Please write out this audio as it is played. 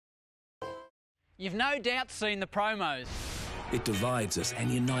You've no doubt seen the promos. It divides us and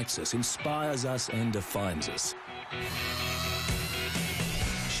unites us, inspires us and defines us.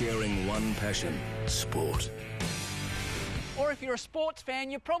 Sharing one passion, sport. Or if you're a sports fan,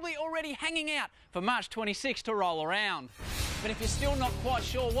 you're probably already hanging out for March 26 to roll around. But if you're still not quite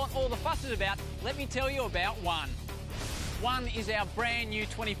sure what all the fuss is about, let me tell you about One. One is our brand new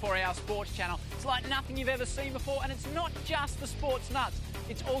 24-hour sports channel. It's like nothing you've ever seen before, and it's not just for sports nuts.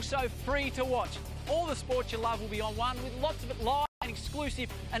 It's also free to watch. All the sports you love will be on One, with lots of it live and exclusive,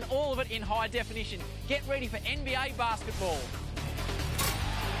 and all of it in high definition. Get ready for NBA basketball.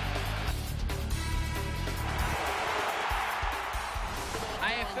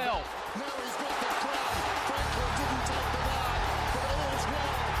 AFL. Now he's got the club. Franklin didn't take the line, but all's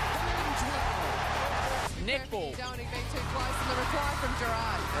well. And ends well. Netball. Don't be too close, and the reply from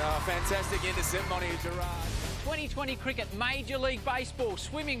Gerard. Oh, fantastic intercept, Monty Gerard. 2020 cricket, Major League Baseball,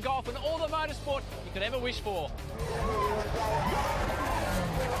 swimming, golf, and all the motorsport you could ever wish for.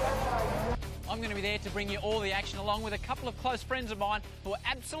 I'm going to be there to bring you all the action, along with a couple of close friends of mine who are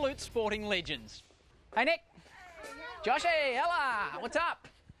absolute sporting legends. Hey, Nick. Joshy, Ella, what's up?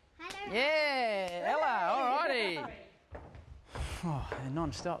 Hello. Yeah, Ella, all righty. Oh, they're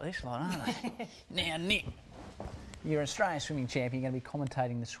non-stop, this lot, aren't they? Now, Nick, you're an Australian swimming champion. You're going to be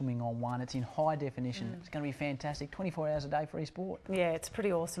commentating the swimming on One. It's in high definition. It's going to be fantastic. 24 hours a day free sport. Yeah, it's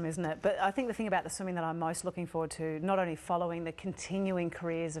pretty awesome, isn't it? But I think the thing about the swimming that I'm most looking forward to, not only following the continuing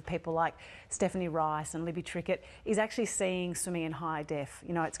careers of people like Stephanie Rice and Libby Trickett, is actually seeing swimming in high def.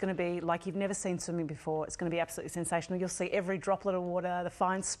 You know, it's going to be like you've never seen swimming before. It's going to be absolutely sensational. You'll see every droplet of water, the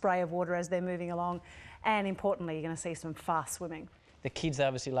fine spray of water as they're moving along, and importantly, you're going to see some fast swimming. The kids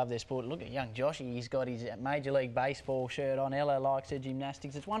obviously love their sport. Look at young Joshy, he's got his Major League Baseball shirt on. Ella likes her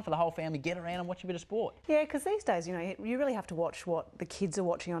gymnastics. It's one for the whole family. Get around and watch a bit of sport. Yeah, because these days, you know, you really have to watch what the kids are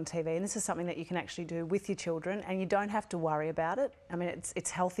watching on TV, and this is something that you can actually do with your children, and you don't have to worry about it. I mean,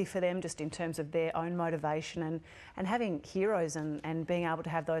 it's healthy for them just in terms of their own motivation and having heroes and being able to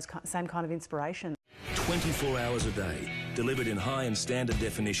have those same kind of inspiration. 24 hours a day, delivered in high and standard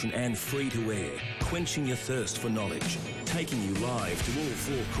definition and free to air, quenching your thirst for knowledge, taking you live to all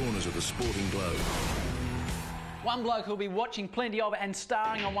four corners of the sporting globe. One bloke who'll be watching plenty of it and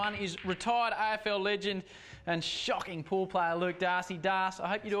starring on One is retired AFL legend and shocking pool player Luke Darcy. Darcy, I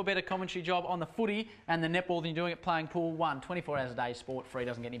hope you do a better commentary job on the footy and the netball than you're doing at playing pool One. 24 hours a day, sport free,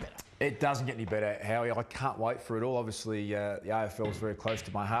 doesn't get any better. It doesn't get any better, Howie. I can't wait for it all. Obviously, the AFL is very close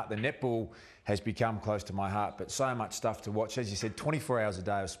to my heart. The netball has become close to my heart, but so much stuff to watch. As you said, 24 hours a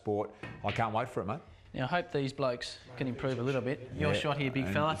day of sport. I can't wait for it, mate. Now, I hope these blokes can improve a little bit. Your shot here, big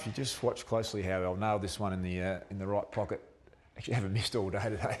fella. If you just watch closely, Howie, I'll nail this one in the right pocket. Actually, haven't missed all day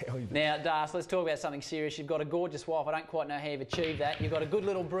today. Now, Darcy, let's talk about something serious. You've got a gorgeous wife. I don't quite know how you've achieved that. You've got a good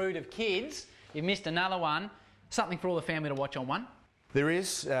little brood of kids. You've missed another one. Something for all the family to watch on One. There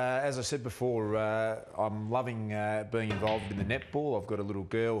is, as I said before, I'm loving being involved in the netball. I've got a little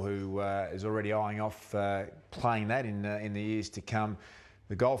girl who is already eyeing off playing that in the years to come.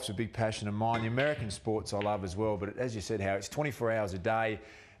 The golf's a big passion of mine. The American sports I love as well, but as you said, How it's 24 hours a day.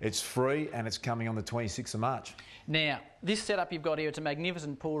 It's free and it's coming on the 26th of March. Now, this setup you've got here, it's a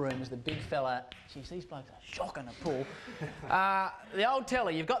magnificent pool room. There's the big fella. Jeez, these blokes are shocking a pool. The old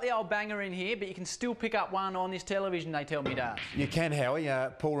telly, you've got the old banger in here, but you can still pick up one on this television, they tell me, Darcy. You can, Howie.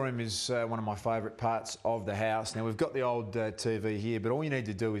 Pool room is one of my favourite parts of the house. Now, we've got the old TV here, but all you need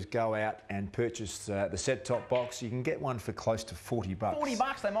to do is go out and purchase the set-top box. You can get one for close to $40.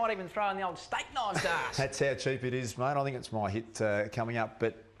 $40, they might even throw in the old steak knives, Darcy. That's how cheap it is, mate. I think it's my hit coming up,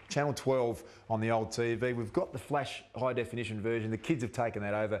 but Channel 12 on the old TV. We've got the flash high definition version. The kids have taken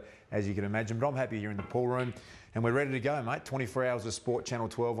that over, as you can imagine, but I'm happy you're in the pool room and we're ready to go, mate. 24 hours of sport, Channel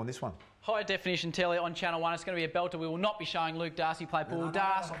 12 on this one. High definition telly on Channel 1. It's going to be a belter. We will not be showing Luke Darcy play pool.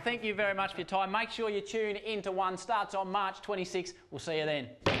 Darcy, thank you very much for your time. Make sure you tune into One. Starts on March 26. We'll see you then.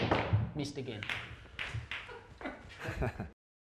 Missed again.